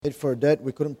Paid for a debt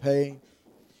we couldn't pay,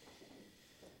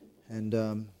 and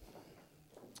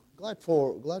glad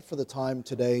for the time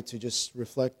today to just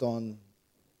reflect on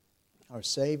our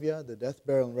Savior, the death,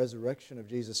 burial, and resurrection of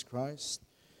Jesus Christ.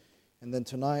 And then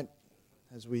tonight,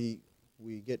 as we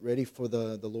get ready for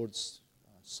the Lord's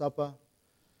Supper,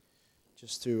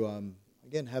 just to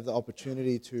again have the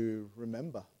opportunity to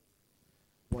remember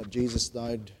what Jesus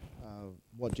died,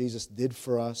 what Jesus did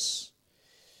for us,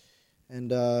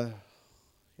 and.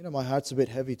 My heart's a bit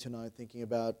heavy tonight thinking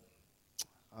about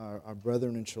our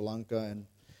brethren in Sri Lanka, and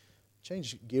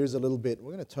change gears a little bit.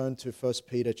 We're going to turn to 1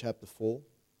 Peter chapter 4,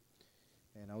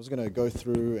 and I was going to go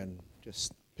through and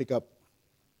just pick up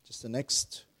just the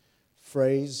next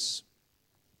phrase,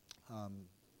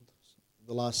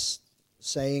 the last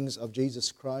sayings of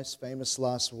Jesus Christ, famous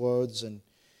last words, and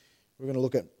we're going to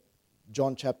look at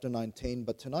John chapter 19,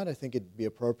 but tonight I think it'd be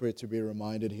appropriate to be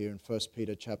reminded here in 1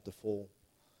 Peter chapter 4.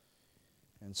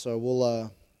 And so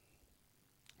we'll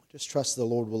just trust the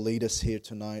Lord will lead us here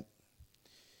tonight.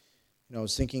 I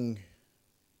was thinking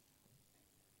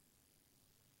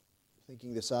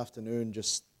this afternoon,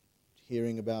 just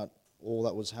hearing about all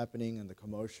that was happening and the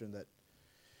commotion that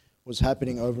was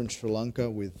happening over in Sri Lanka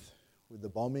with the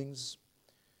bombings.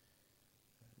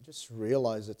 I just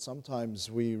realized that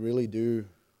sometimes we really do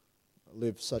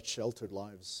live such sheltered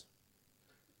lives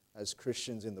as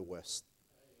Christians in the West.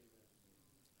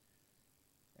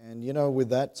 And with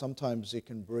that, sometimes it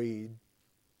can breed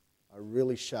a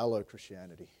really shallow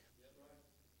Christianity.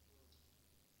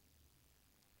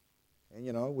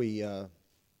 And we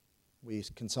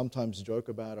can sometimes joke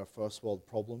about our first world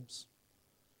problems.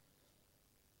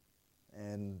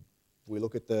 And we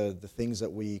look at the things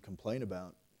that we complain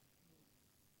about.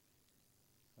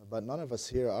 But none of us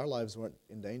here, our lives weren't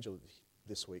in danger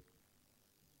this week.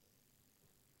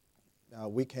 Now,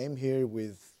 we came here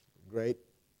with great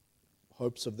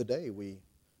hopes of the day. We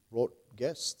brought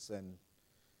guests, and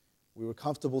we were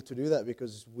comfortable to do that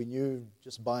because we knew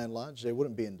just by and large they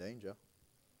wouldn't be in danger.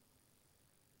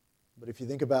 But if you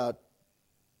think about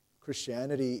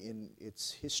Christianity in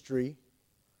its history,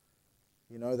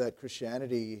 you know that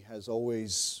Christianity has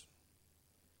always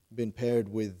been paired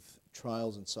with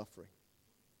trials and suffering.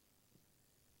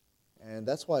 And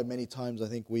that's why many times I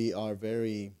think we are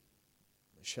very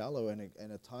shallow and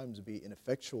at times be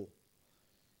ineffectual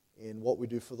in what we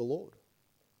do for the Lord.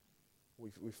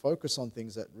 We focus on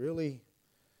things that really,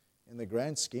 in the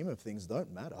grand scheme of things,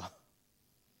 don't matter.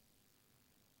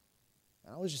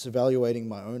 And I was just evaluating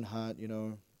my own heart.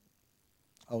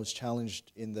 I was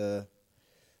challenged in the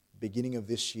beginning of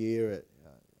this year,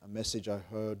 a message I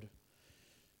heard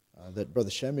that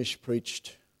Brother Shemish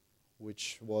preached,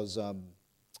 which was, Brother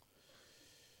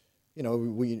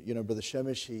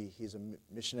Shemish, he's a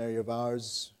missionary of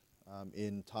ours,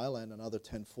 in Thailand, another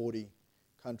 1040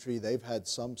 country. They've had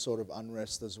some sort of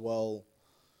unrest as well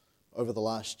over the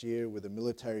last year with a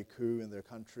military coup in their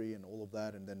country and all of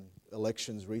that, and then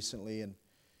elections recently.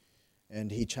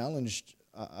 And he challenged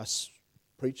us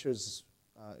preachers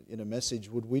in a message,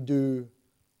 would we do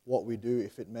what we do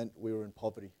if it meant we were in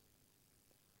poverty?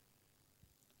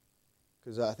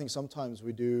 Because I think sometimes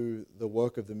we do the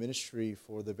work of the ministry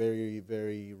for the very,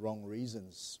 very wrong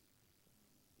reasons.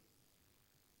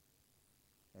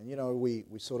 And we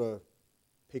sort of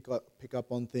pick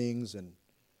up on things, and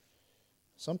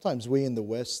sometimes we in the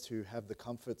West who have the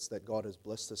comforts that God has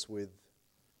blessed us with,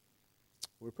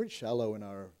 we're pretty shallow in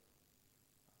our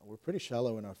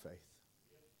faith.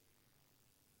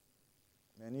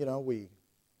 And we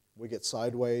get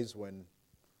sideways when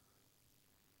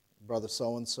brother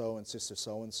so and so and sister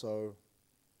so and so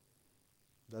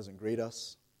doesn't greet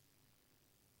us.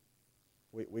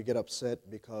 We get upset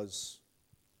because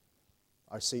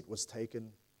our seat was taken.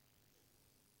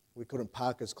 We couldn't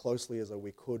park as closely as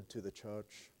we could to the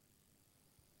church.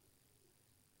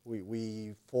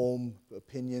 We form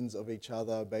opinions of each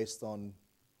other based on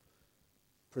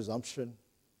presumption.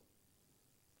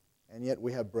 And yet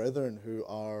we have brethren who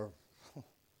are,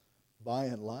 by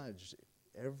and large,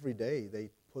 every day they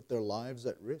put their lives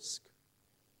at risk.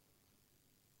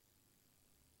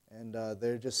 And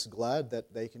they're just glad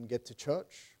that they can get to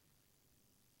church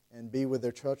and be with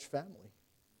their church family.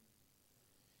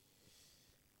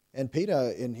 And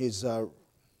Peter, in his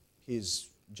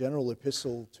general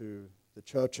epistle to the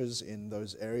churches in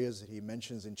those areas that he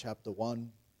mentions in chapter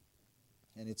 1,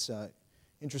 and it's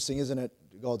interesting, isn't it,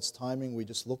 God's timing? We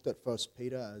just looked at 1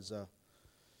 Peter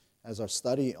as our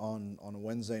study on a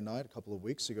Wednesday night a couple of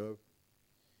weeks ago.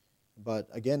 But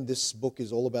again, this book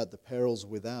is all about the perils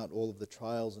without, all of the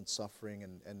trials and suffering,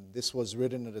 and this was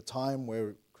written at a time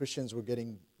where Christians were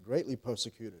getting greatly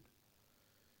persecuted.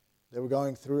 They were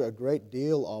going through a great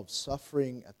deal of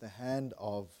suffering at the hand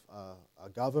of a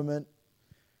government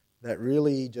that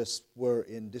really just were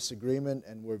in disagreement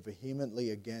and were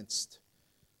vehemently against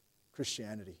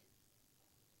Christianity.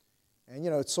 And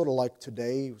it's sort of like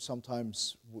today,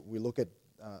 sometimes we look at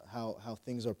how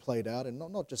things are played out, and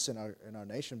not just in our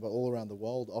nation, but all around the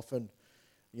world. Often,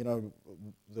 the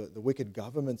wicked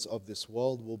governments of this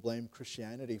world will blame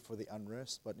Christianity for the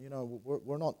unrest, but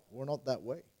we're not that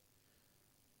way.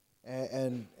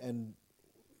 And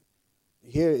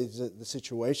here is the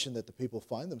situation that the people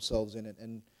find themselves in,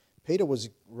 and Peter was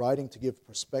writing to give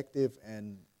perspective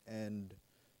and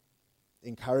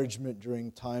encouragement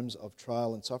during times of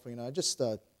trial and suffering. And I just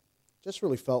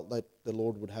really felt that the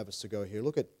Lord would have us to go here.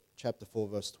 Look at chapter 4,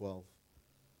 verse 12.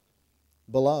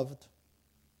 Beloved,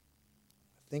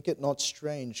 think it not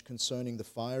strange concerning the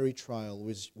fiery trial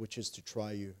which is to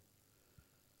try you,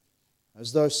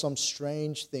 as though some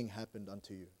strange thing happened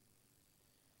unto you.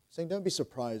 Saying, don't be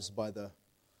surprised by the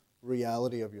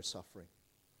reality of your suffering.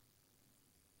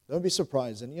 Don't be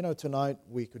surprised. And tonight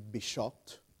we could be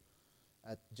shocked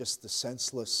at just the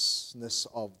senselessness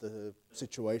of the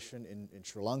situation in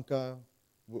Sri Lanka.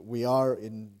 We are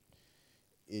in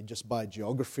just by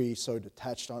geography so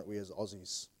detached, aren't we, as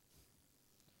Aussies?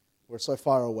 We're so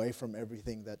far away from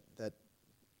everything that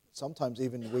sometimes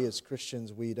even we as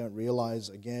Christians, we don't realize,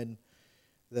 again,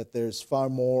 that there's far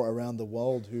more around the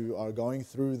world who are going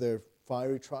through their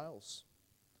fiery trials.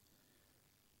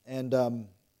 And,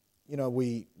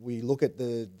 we look at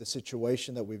the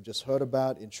situation that we've just heard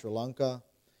about in Sri Lanka,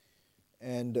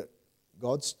 and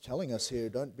God's telling us here,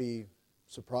 don't be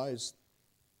surprised.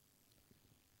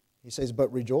 He says,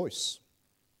 but rejoice,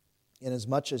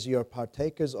 inasmuch as ye are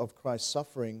partakers of Christ's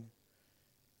suffering,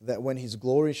 that when His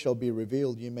glory shall be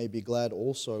revealed, ye may be glad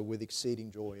also with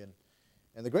exceeding joy.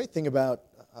 And the great thing about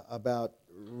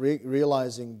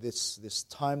realizing this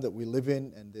time that we live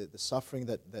in and the suffering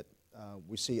that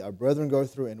we see our brethren go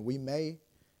through, and we may,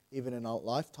 even in our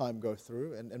lifetime, go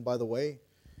through. And by the way,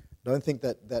 don't think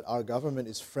that our government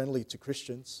is friendly to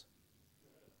Christians.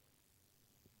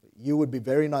 You would be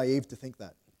very naive to think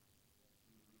that.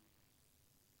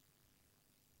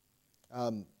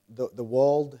 The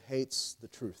world hates the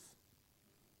truth.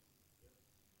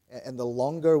 And the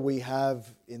longer we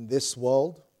have in this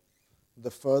world,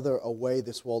 the further away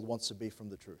this world wants to be from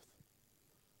the truth.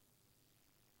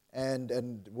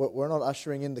 And we're not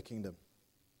ushering in the kingdom.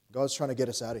 God's trying to get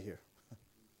us out of here.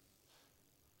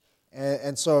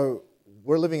 And so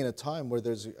we're living in a time where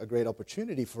there's a great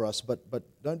opportunity for us, but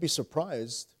don't be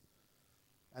surprised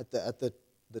at the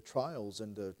trials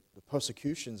and the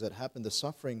persecutions that happen, the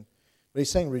suffering. But He's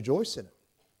saying rejoice in it.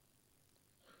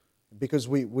 Because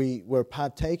we're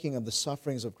partaking of the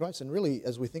sufferings of Christ. And really,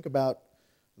 as we think about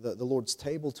the Lord's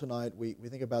table tonight, we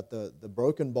think about the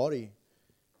broken body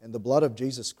and the blood of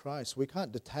Jesus Christ. We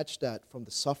can't detach that from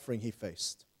the suffering He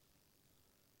faced.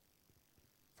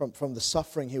 From the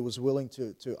suffering He was willing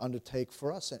to undertake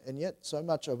for us. And yet, so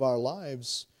much of our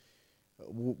lives,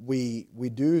 we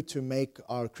do to make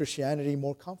our Christianity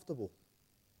more comfortable.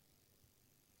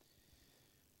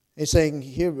 He's saying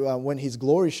here, when His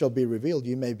glory shall be revealed,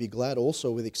 you may be glad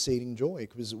also with exceeding joy.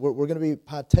 Because we're going to be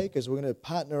partakers. We're going to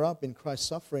partner up in Christ's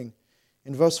suffering.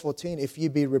 In verse 14, if ye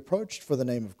be reproached for the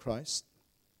name of Christ,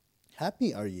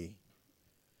 happy are ye.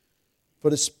 For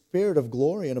the Spirit of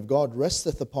glory and of God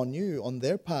resteth upon you. On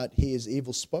their part He is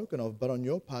evil spoken of, but on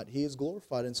your part He is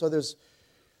glorified. And so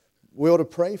we ought to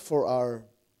pray for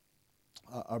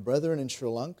our brethren in Sri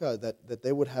Lanka that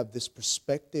they would have this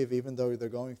perspective, even though they're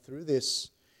going through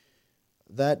this,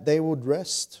 that they would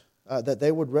rest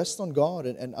on God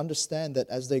and understand that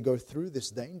as they go through this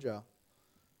danger,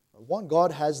 one,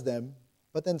 God has them,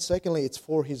 but then secondly, it's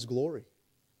for His glory.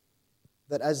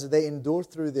 That as they endure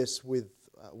through this with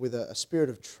a spirit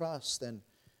of trust and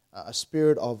a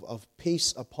spirit of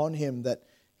peace upon Him, that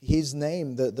His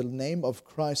name, the name of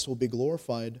Christ, will be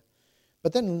glorified.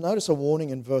 But then notice a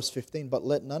warning in verse 15, but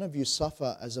let none of you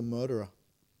suffer as a murderer,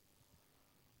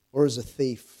 or as a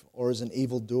thief, or as an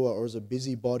evildoer, or as a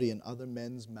busybody in other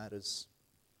men's matters.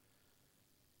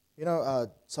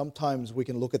 Sometimes we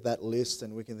can look at that list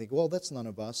and we can think, well, that's none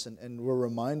of us. And we're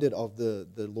reminded of the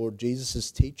Lord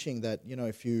Jesus' teaching that,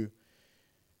 if you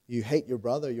hate your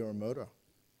brother, you're a murderer.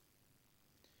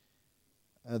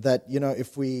 That,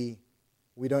 if we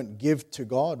don't give to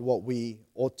God what we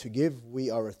ought to give, we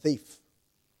are a thief.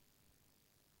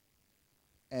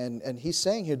 And He's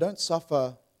saying here, don't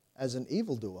suffer as an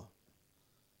evildoer.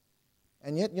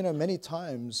 And yet, many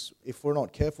times, if we're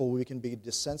not careful, we can be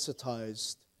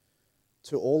desensitized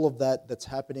to all of that's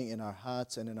happening in our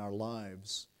hearts and in our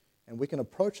lives. And we can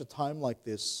approach a time like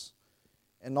this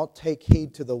and not take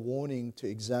heed to the warning to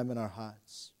examine our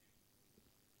hearts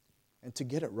and to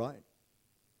get it right.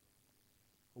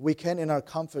 We can, in our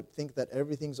comfort, think that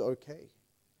everything's okay.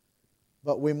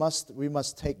 But we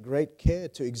must take great care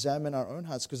to examine our own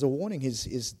hearts, because the warning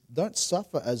is don't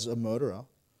suffer as a murderer,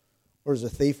 or as a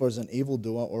thief, or as an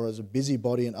evildoer, or as a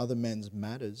busybody in other men's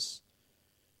matters.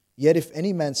 Yet if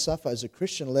any man suffer as a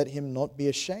Christian, let him not be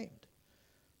ashamed,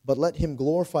 but let him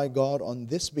glorify God on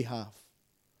this behalf.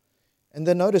 And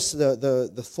then notice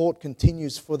the thought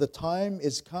continues, for the time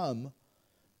is come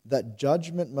that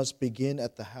judgment must begin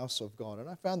at the house of God. And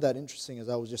I found that interesting as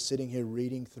I was just sitting here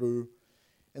reading through.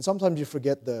 And sometimes you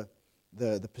forget the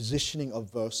positioning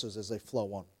of verses as they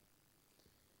flow on.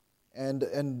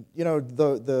 And you know,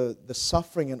 the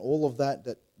suffering and all of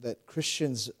that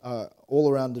Christians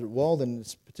all around the world,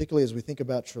 and particularly as we think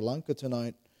about Sri Lanka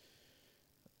tonight,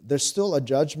 there's still a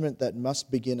judgment that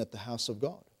must begin at the house of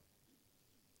God.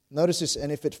 Notice this,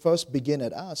 and if it first begin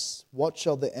at us, what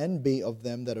shall the end be of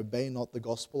them that obey not the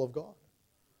gospel of God?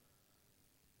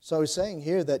 So he's saying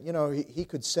here that, you know, he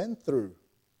could send through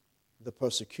the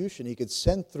persecution, he could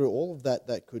send through all of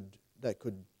that could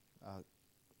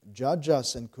judge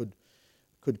us and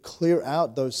could clear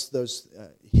out those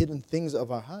hidden things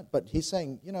of our heart. But he's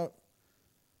saying, you know,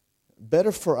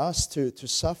 better for us to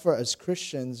suffer as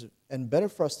Christians, and better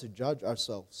for us to judge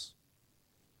ourselves.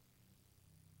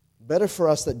 Better for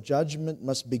us that judgment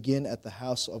must begin at the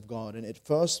house of God, and it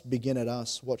first begin at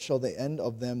us. What shall the end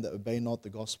of them that obey not the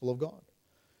gospel of God?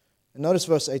 And notice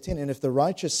verse 18, and if the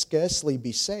righteous scarcely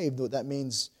be saved, what that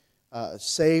means,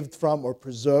 saved from or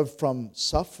preserved from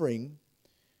suffering,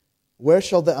 where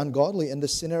shall the ungodly and the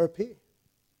sinner appear?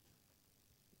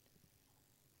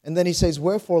 And then he says,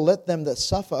 wherefore let them that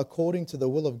suffer according to the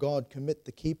will of God commit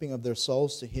the keeping of their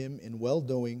souls to Him in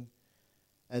well-doing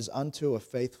as unto a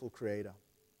faithful Creator.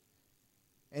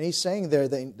 And he's saying there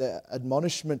the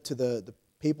admonishment to the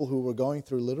people who were going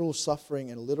through literal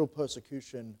suffering and literal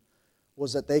persecution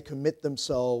was that they commit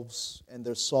themselves and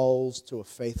their souls to a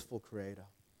faithful Creator.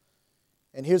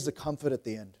 And here's the comfort at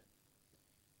the end.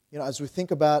 You know, as we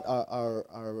think about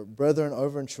our brethren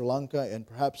over in Sri Lanka, and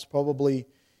perhaps probably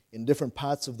in different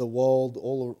parts of the world,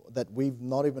 all that we've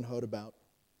not even heard about,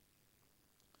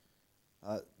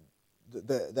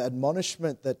 the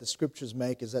admonishment that the Scriptures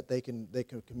make is that they can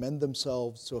commend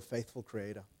themselves to a faithful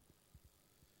Creator.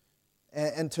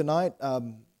 And tonight,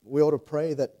 we ought to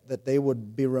pray that they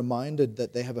would be reminded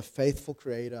that they have a faithful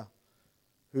Creator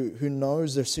who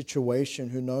knows their situation,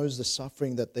 who knows the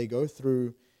suffering that they go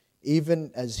through,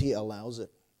 even as He allows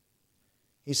it.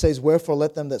 He says, wherefore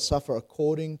let them that suffer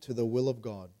according to the will of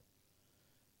God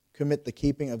commit the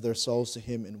keeping of their souls to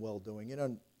Him in well-doing. You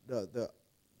know, the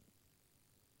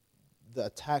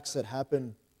attacks that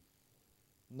happened,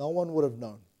 no one would have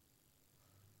known.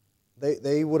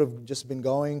 They would have just been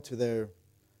going to their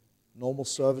normal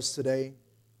service today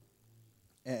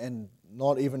and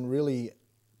not even really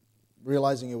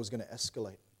realizing it was going to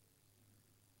escalate.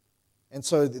 And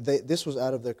so this was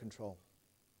out of their control.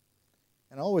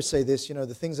 And I always say this, you know,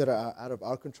 the things that are out of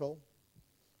our control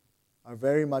are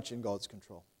very much in God's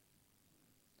control.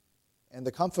 And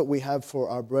the comfort we have for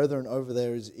our brethren over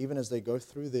there is, even as they go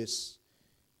through this,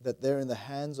 that they're in the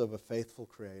hands of a faithful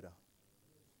Creator.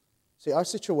 See, our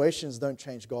situations don't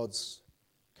change God's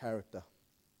character.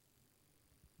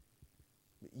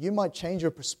 You might change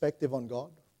your perspective on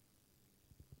God.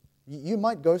 You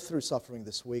might go through suffering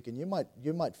this week, and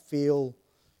you might feel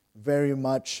very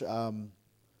much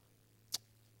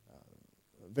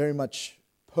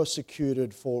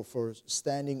persecuted for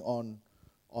standing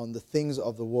on the things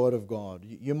of the Word of God.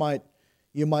 You might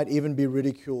even be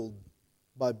ridiculed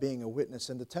by being a witness,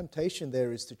 and the temptation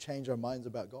there is to change our minds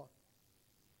about God.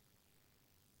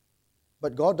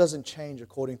 But God doesn't change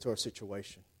according to our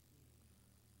situation.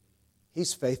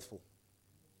 He's faithful.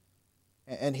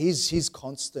 And He's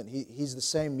constant. He's the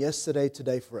same yesterday,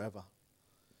 today, forever.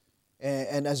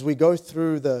 And as we go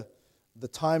through the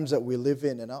times that we live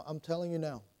in, and I'm telling you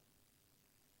now,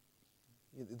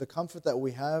 the comfort that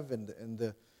we have and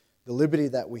the liberty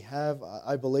that we have,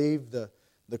 I believe the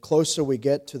closer we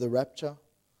get to the rapture,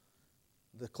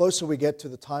 the closer we get to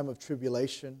the time of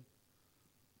tribulation,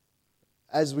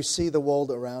 as we see the world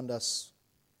around us,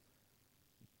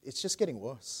 it's just getting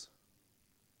worse.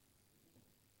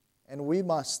 And we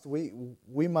must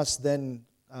then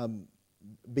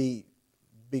be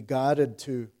guarded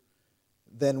to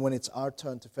then, when it's our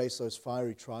turn to face those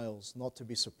fiery trials, not to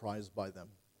be surprised by them,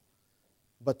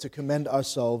 but to commend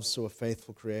ourselves to a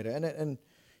faithful Creator. And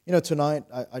you know, tonight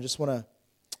I just want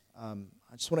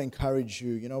to encourage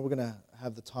you. You know, we're going to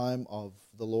have the time of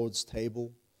the Lord's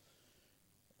table.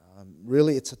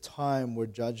 Really, it's a time where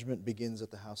judgment begins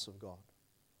at the house of God.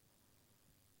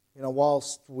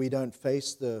 Whilst we don't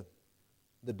face the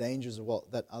dangers of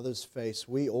what that others face,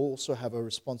 we also have a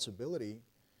responsibility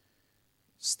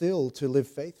still to live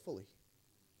faithfully,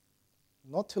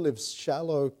 not to live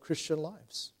shallow Christian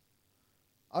lives.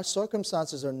 Our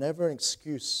circumstances are never an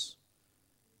excuse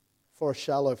for a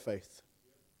shallow faith.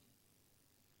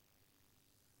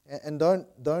 And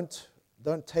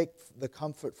don't take the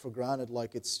comfort for granted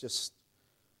like it's just,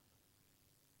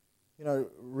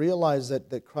 realize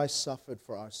that Christ suffered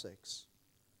for our sakes.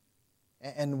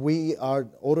 And we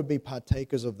ought to be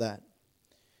partakers of that.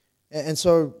 And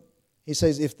so he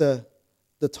says, if the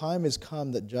time has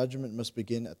come that judgment must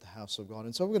begin at the house of God.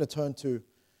 And so we're going to turn to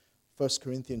 1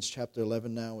 Corinthians chapter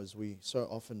 11 now, as we so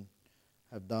often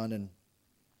have done. And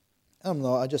I don't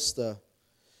know, I just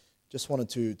wanted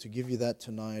to give you that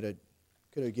tonight. I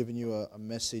could have given you a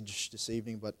message this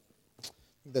evening, but I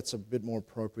think that's a bit more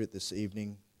appropriate this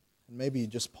evening. And maybe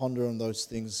just ponder on those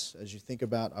things as you think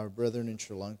about our brethren in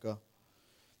Sri Lanka.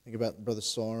 Think about Brother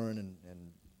Soren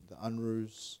and the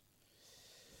Unruhs.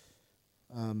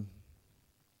 1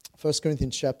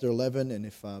 Corinthians chapter 11, and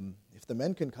if the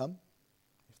men can come,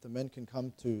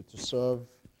 to serve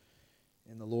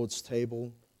in the Lord's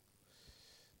table,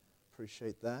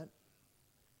 appreciate that.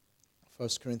 1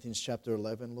 Corinthians chapter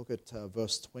 11, look at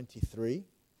verse 23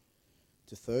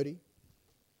 to 30.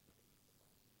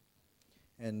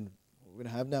 And what we're going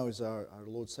to have now is our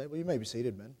Lord's table. You may be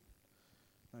seated, men.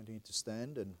 No need to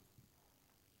stand. And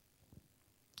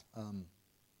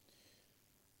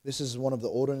this is one of the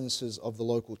ordinances of the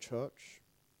local church.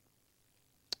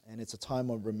 And it's a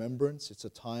time of remembrance. It's a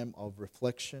time of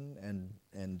reflection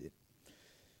and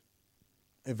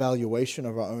evaluation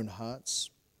of our own hearts.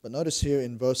 But notice here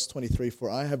in verse 23, "For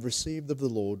I have received of the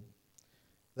Lord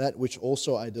that which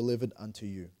also I delivered unto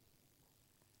you,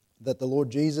 that the Lord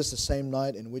Jesus, the same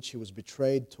night in which he was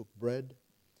betrayed, took bread.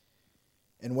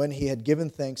 And when he had given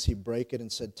thanks, he brake it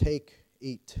and said, Take,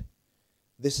 eat.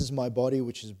 This is my body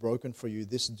which is broken for you.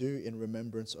 This do in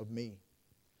remembrance of me.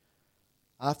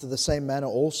 After the same manner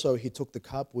also he took the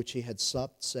cup which he had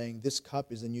supped, saying, This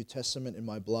cup is the New Testament in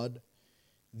my blood.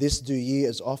 This do ye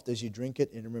as oft as ye drink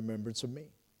it in remembrance of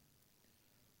me.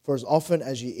 For as often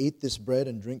as ye eat this bread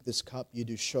and drink this cup, ye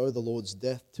do show the Lord's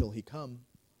death till he come.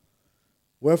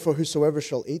 Wherefore whosoever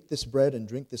shall eat this bread and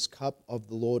drink this cup of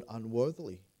the Lord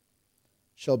unworthily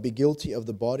shall be guilty of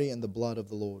the body and the blood of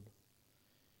the Lord.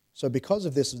 So because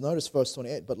of this, notice verse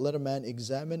 28, But let a man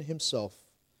examine himself,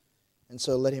 and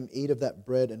so let him eat of that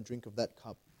bread and drink of that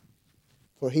cup.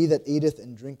 For he that eateth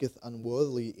and drinketh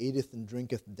unworthily eateth and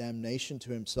drinketh damnation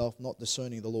to himself, not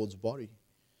discerning the Lord's body.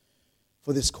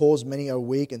 For this cause many are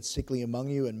weak and sickly among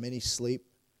you, and many sleep.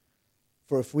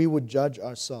 For if we would judge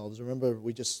ourselves," remember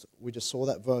we just saw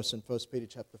that verse in 1 Peter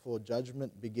chapter 4,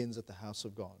 judgment begins at the house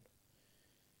of God.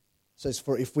 It says,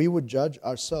 "For if we would judge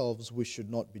ourselves, we should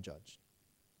not be judged."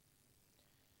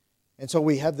 And so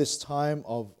we have this time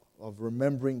of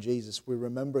remembering Jesus. We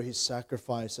remember his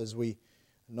sacrifice as we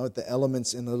note the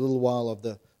elements in a little while of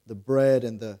the bread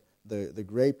and the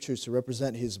grape juice to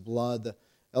represent his blood, the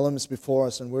elements before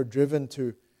us, and we're driven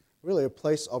to really a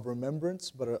place of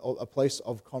remembrance, but a place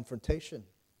of confrontation.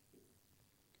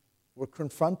 We're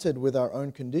confronted with our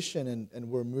own condition, and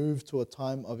we're moved to a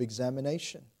time of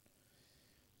examination.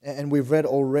 And we've read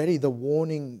already the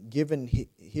warning given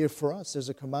here for us. There's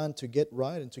a command to get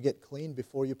right and to get clean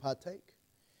before you partake.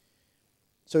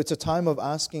 So it's a time of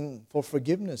asking for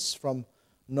forgiveness from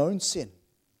known sin.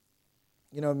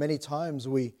 Many times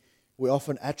we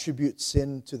often attribute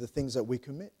sin to the things that we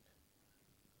commit.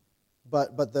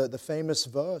 But the famous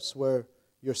verse where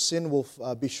your sin will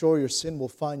be sure your sin will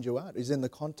find you out is in the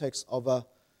context of a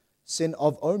sin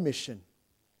of omission.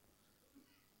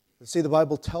 See, the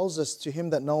Bible tells us, to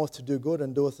him that knoweth to do good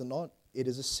and doeth it not, it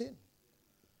is a sin.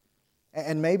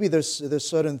 And maybe there's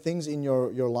certain things in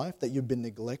your life that you've been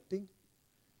neglecting,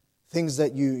 things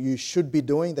that you should be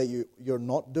doing that you're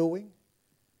not doing.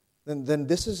 Then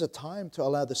this is a time to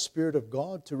allow the Spirit of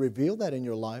God to reveal that in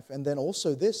your life. And then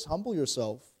also this, humble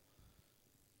yourself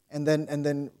and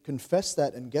then confess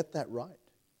that and get that right.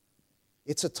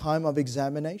 It's a time of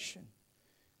examination.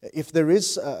 If there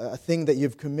is a thing that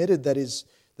you've committed that is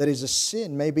a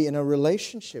sin, maybe in a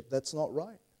relationship that's not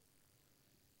right.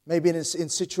 Maybe in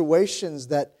situations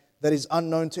that is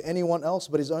unknown to anyone else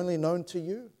but is only known to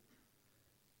you.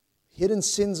 Hidden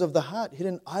sins of the heart,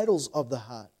 hidden idols of the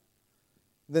heart.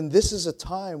 Then this is a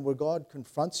time where God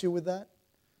confronts you with that.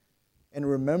 And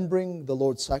remembering the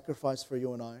Lord's sacrifice for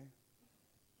you and I,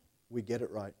 we get it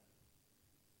right.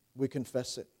 We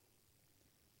confess it.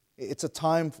 It's a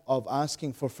time of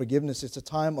asking for forgiveness. It's a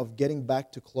time of getting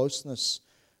back to closeness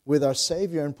with our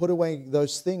Savior and put away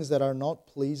those things that are not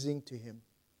pleasing to Him.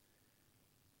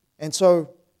 And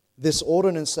so this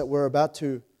ordinance that we're about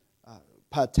to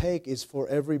partake is for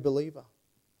every believer.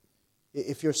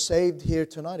 If you're saved here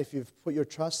tonight, if you've put your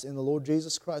trust in the Lord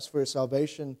Jesus Christ for your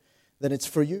salvation, then it's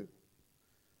for you.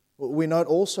 We note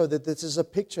also that this is a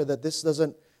picture, that this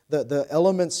doesn't, the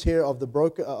elements here of the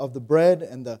bread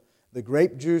and the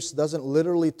grape juice doesn't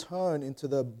literally turn into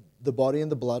the body and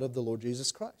the blood of the Lord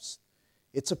Jesus Christ.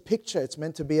 It's a picture. It's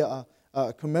meant to be a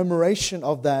commemoration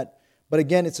of that. But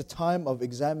again, it's a time of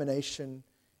examination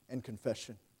and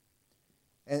confession.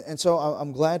 And so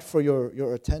I'm glad for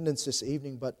your attendance this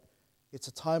evening, but it's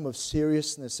a time of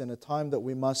seriousness and a time that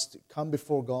we must come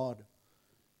before God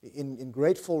in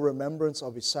grateful remembrance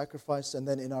of His sacrifice, and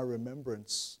then in our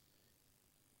remembrance,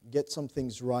 get some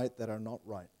things right that are not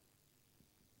right,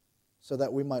 so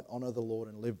that we might honor the Lord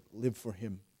and live for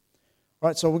Him. All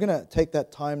right, so we're going to take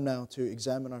that time now to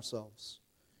examine ourselves.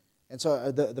 And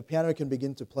so the piano can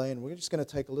begin to play, and we're just going to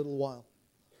take a little while.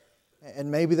 And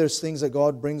maybe there's things that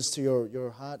God brings to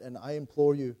your heart, and I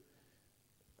implore you,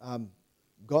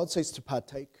 God says to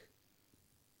partake,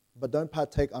 but don't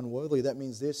partake unworthily. That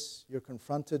means this: you're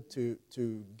confronted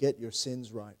to get your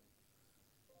sins right.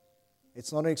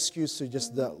 It's not an excuse to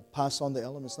just pass on the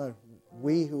elements. No,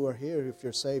 we who are here, if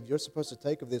you're saved, you're supposed to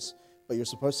take of this, but you're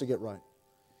supposed to get right.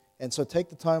 And so take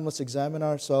the time, let's examine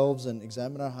ourselves and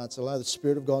examine our hearts. Allow the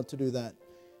Spirit of God to do that.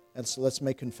 And so let's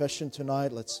make confession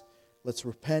tonight. Let's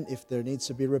repent if there needs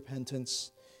to be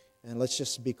repentance. And let's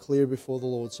just be clear before the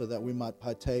Lord so that we might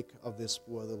partake of this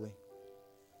worthily.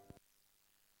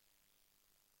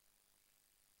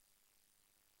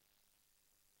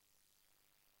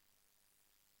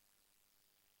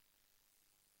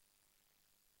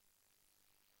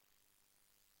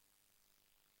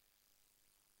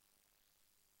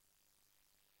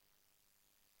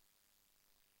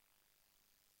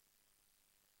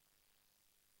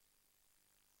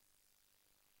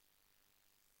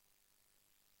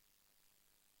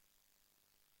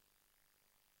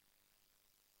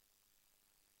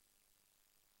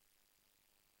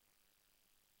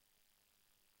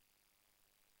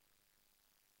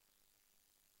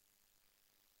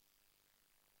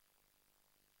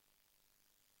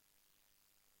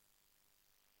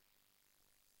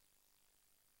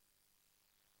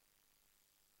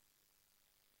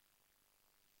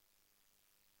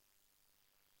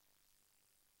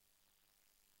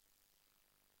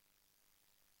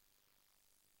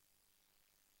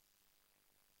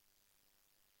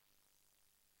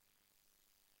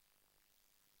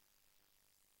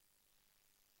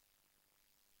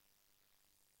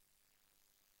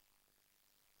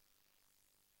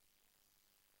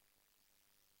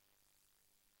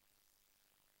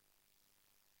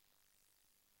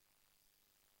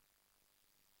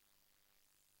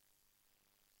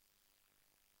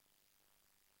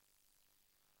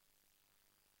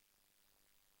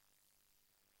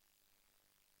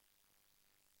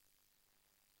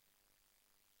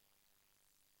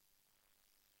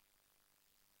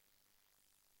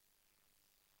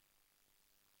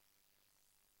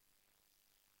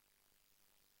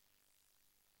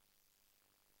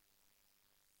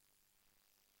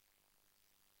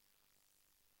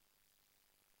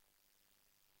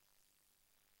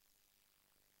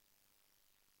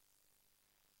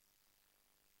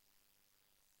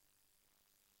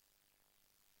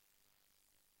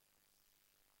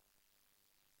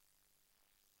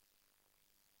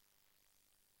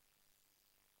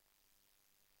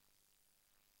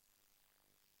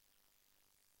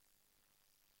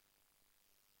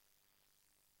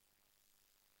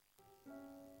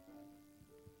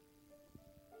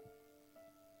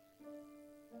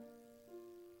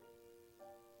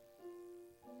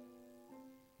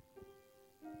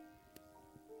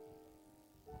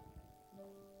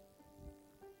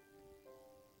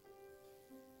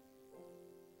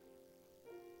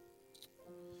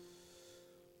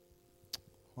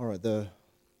 All right, the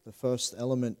first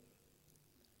element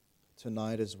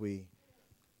tonight as we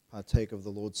partake of the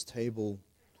Lord's table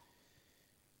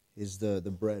is the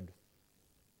bread.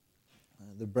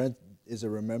 The bread is a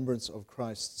remembrance of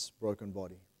Christ's broken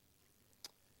body.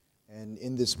 And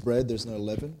in this bread, there's no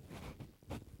leaven.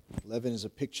 Leaven is a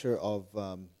picture of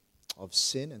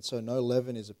sin, and so no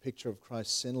leaven is a picture of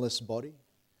Christ's sinless body.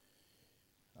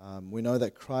 We know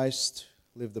that Christ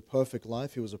lived the perfect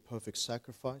life. He was a perfect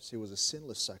sacrifice. He was a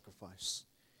sinless sacrifice.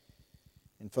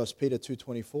 In 1 Peter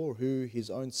 2:24, who his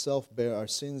own self bare our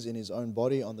sins in his own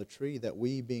body on the tree, that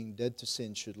we, being dead to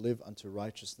sin, should live unto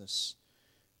righteousness,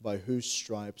 by whose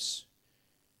stripes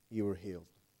you were healed.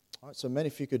 All right, so men,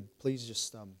 if you could please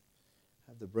just have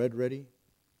the bread ready.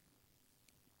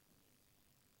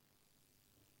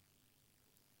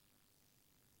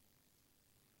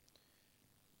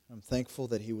 I'm thankful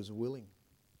that he was willing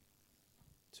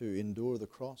to endure the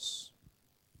cross,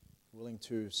 willing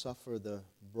to suffer the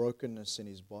brokenness in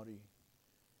his body,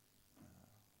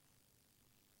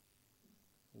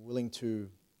 willing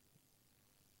to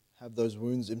have those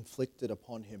wounds inflicted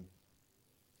upon him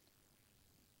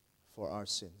for our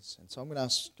sins. And so I'm going to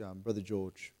ask Brother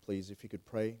George, please, if he could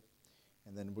pray,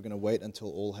 and then we're going to wait until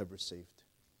all have received.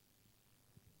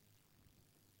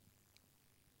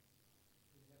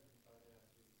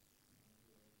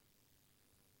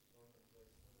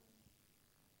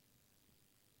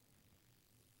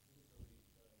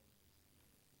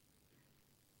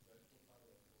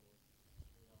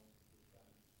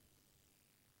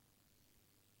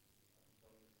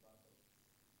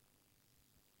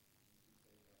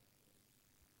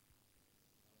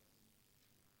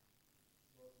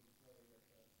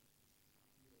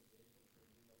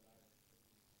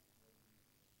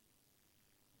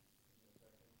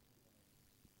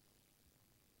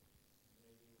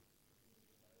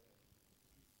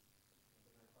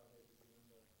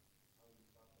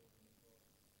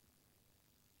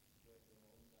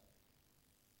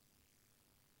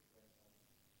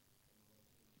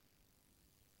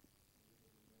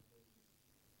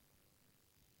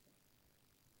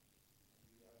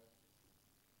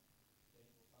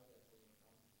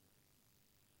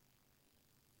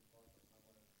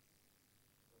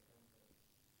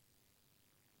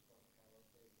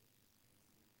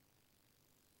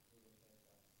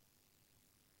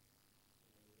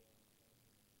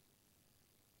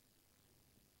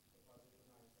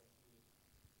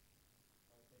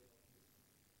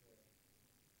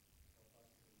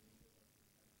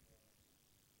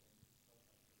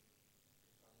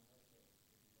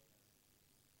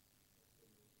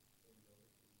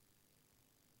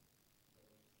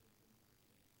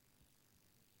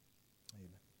 Amen.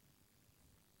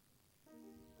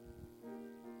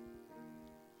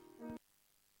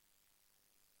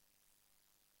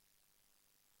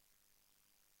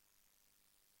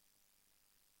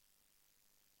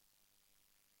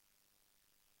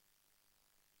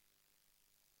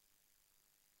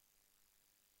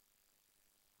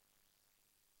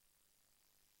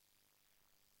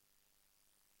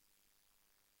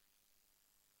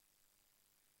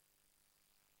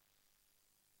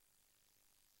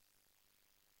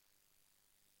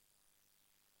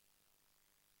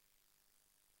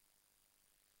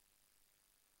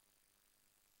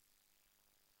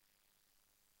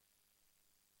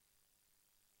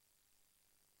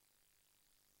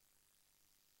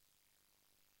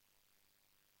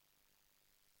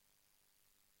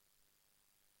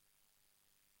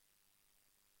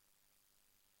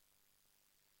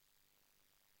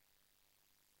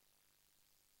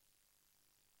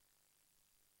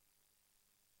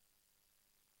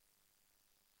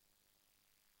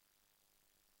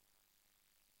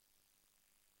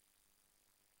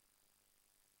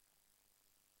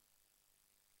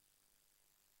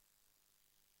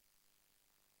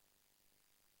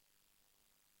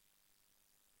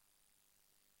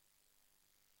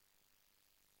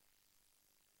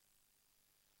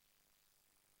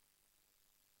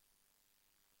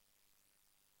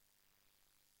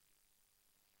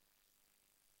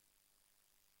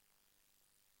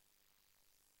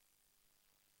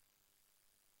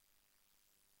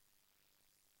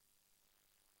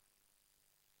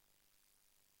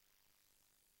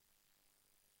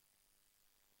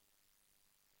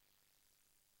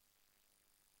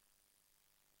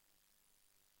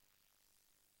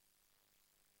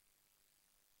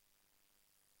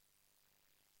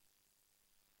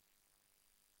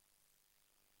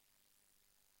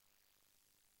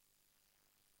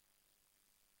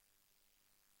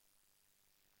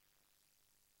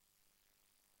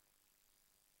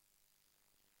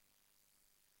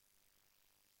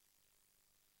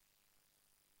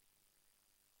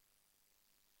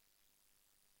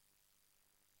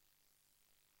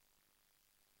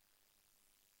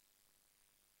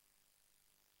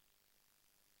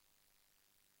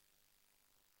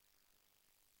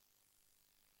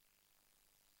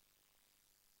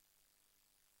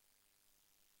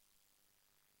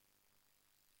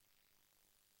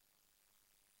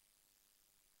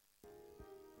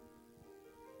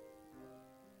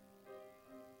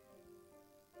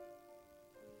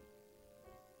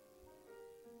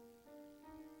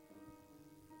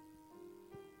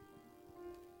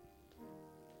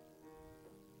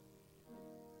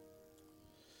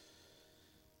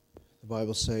 The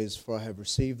Bible says, "For I have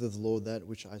received of the Lord that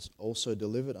which I also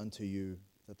delivered unto you,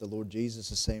 that the Lord Jesus,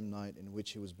 the same night in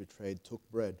which he was betrayed, took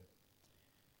bread.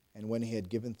 And when he had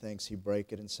given thanks, he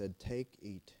brake it and said, "Take,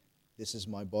 eat. This is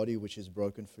my body which is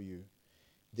broken for you.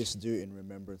 This do in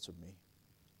remembrance of me."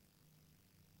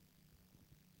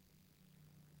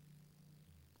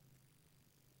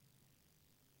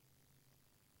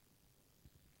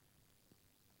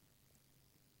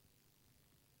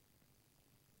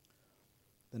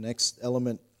 The next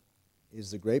element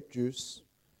is the grape juice,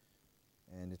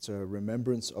 and it's a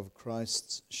remembrance of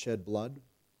Christ's shed blood.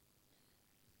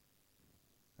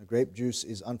 A grape juice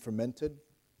is unfermented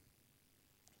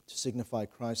to signify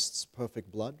Christ's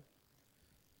perfect blood.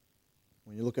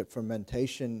 When you look at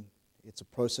fermentation, it's a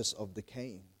process of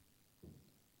decaying.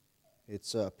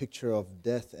 It's a picture of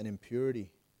death and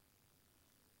impurity.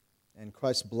 And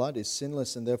Christ's blood is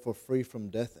sinless and therefore free from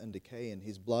death and decay, and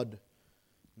his blood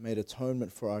made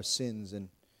atonement for our sins. In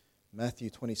Matthew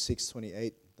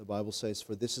 26:28, the Bible says,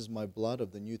 "For this is my blood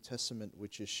of the New Testament,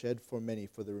 which is shed for many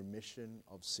for the remission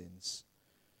of sins."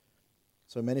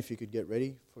 So men, if you could get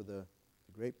ready for the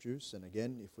grape juice, and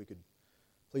again, if we could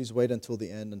please wait until the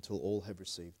end, until all have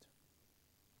received.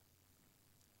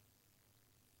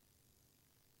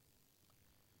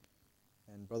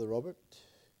 And Brother Robert,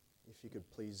 if you could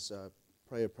please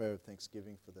pray a prayer of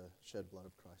thanksgiving for the shed blood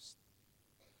of Christ.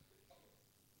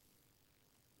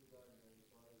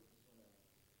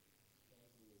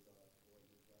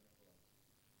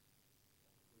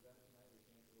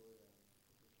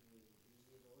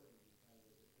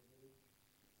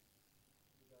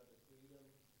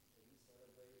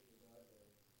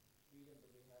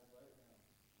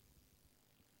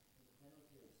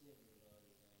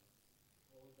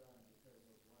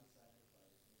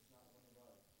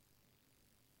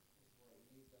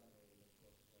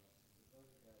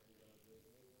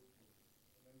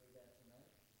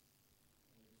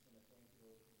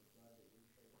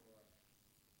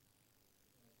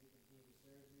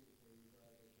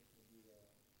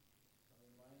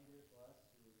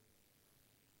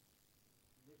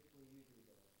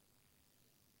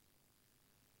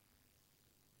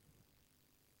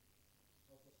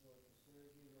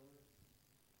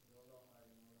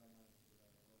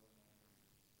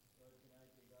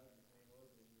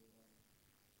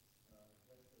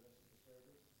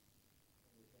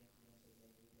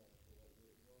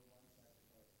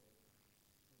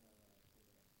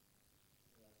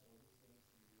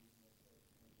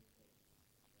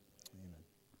 Amen.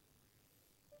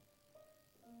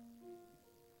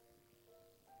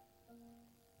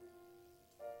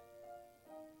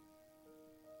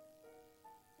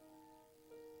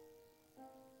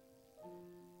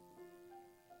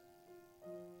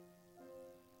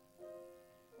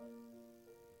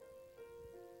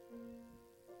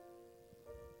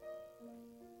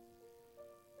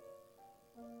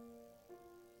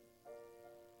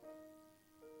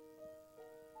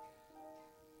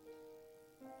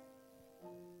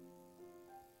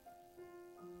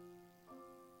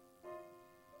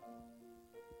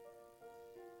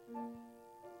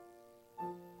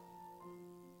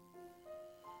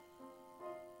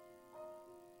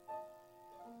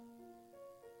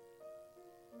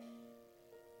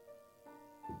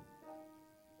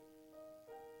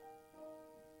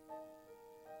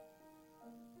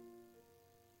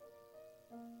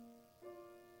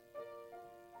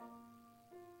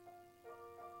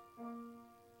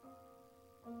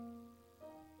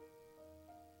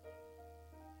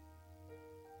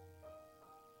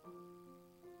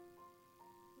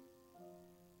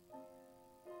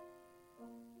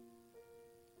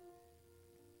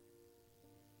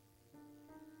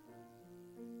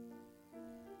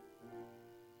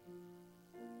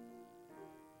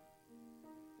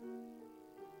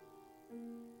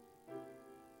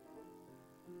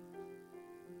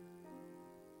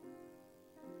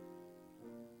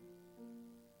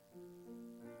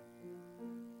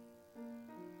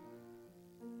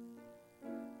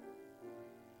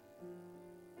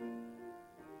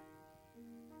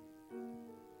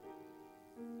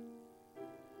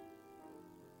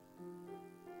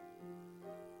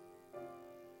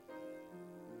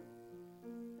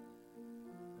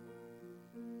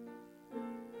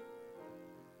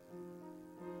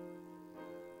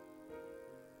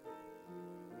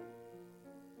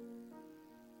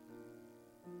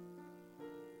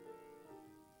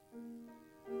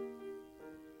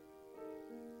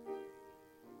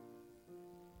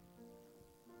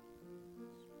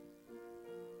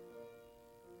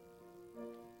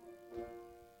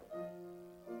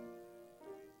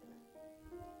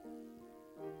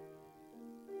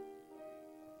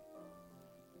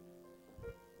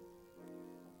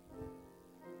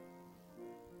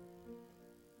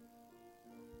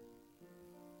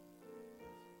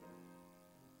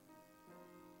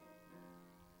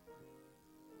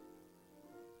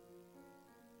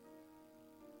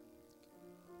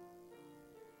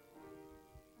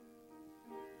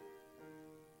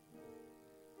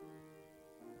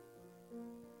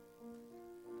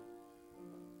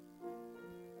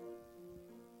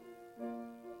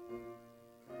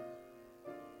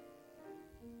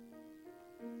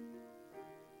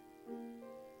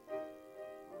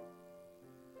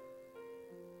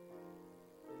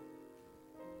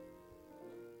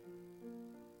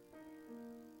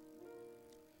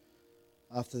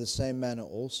 After the same manner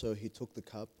also he took the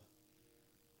cup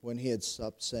when he had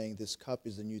supped, saying, This cup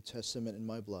is the New Testament in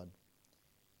my blood.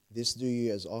 This do ye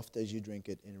as oft as you drink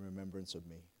it in remembrance of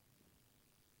me.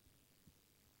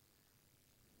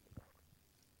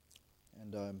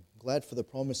 And I'm glad for the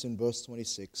promise in verse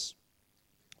 26.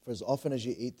 For as often as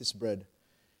you eat this bread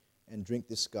and drink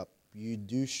this cup, you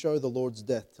do show the Lord's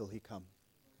death till he come.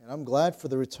 And I'm glad for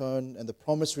the return and the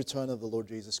promised return of the Lord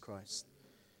Jesus Christ.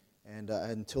 And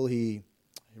until he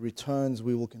returns,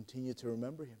 we will continue to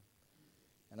remember him.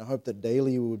 And I hope that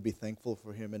daily we would be thankful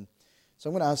for him. And so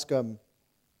I'm going to ask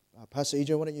Pastor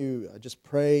EJ, why don't you just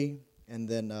pray, and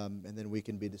then we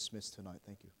can be dismissed tonight.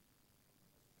 Thank you.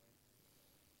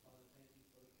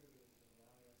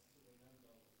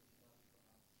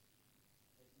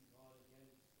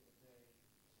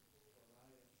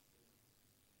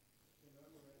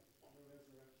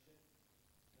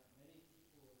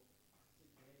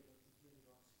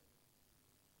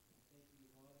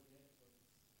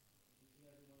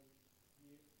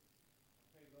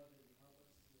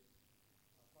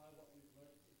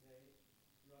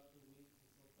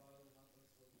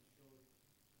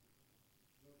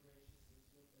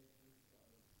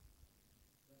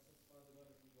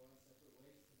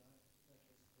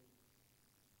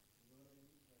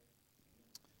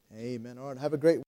 Amen. All right, have a great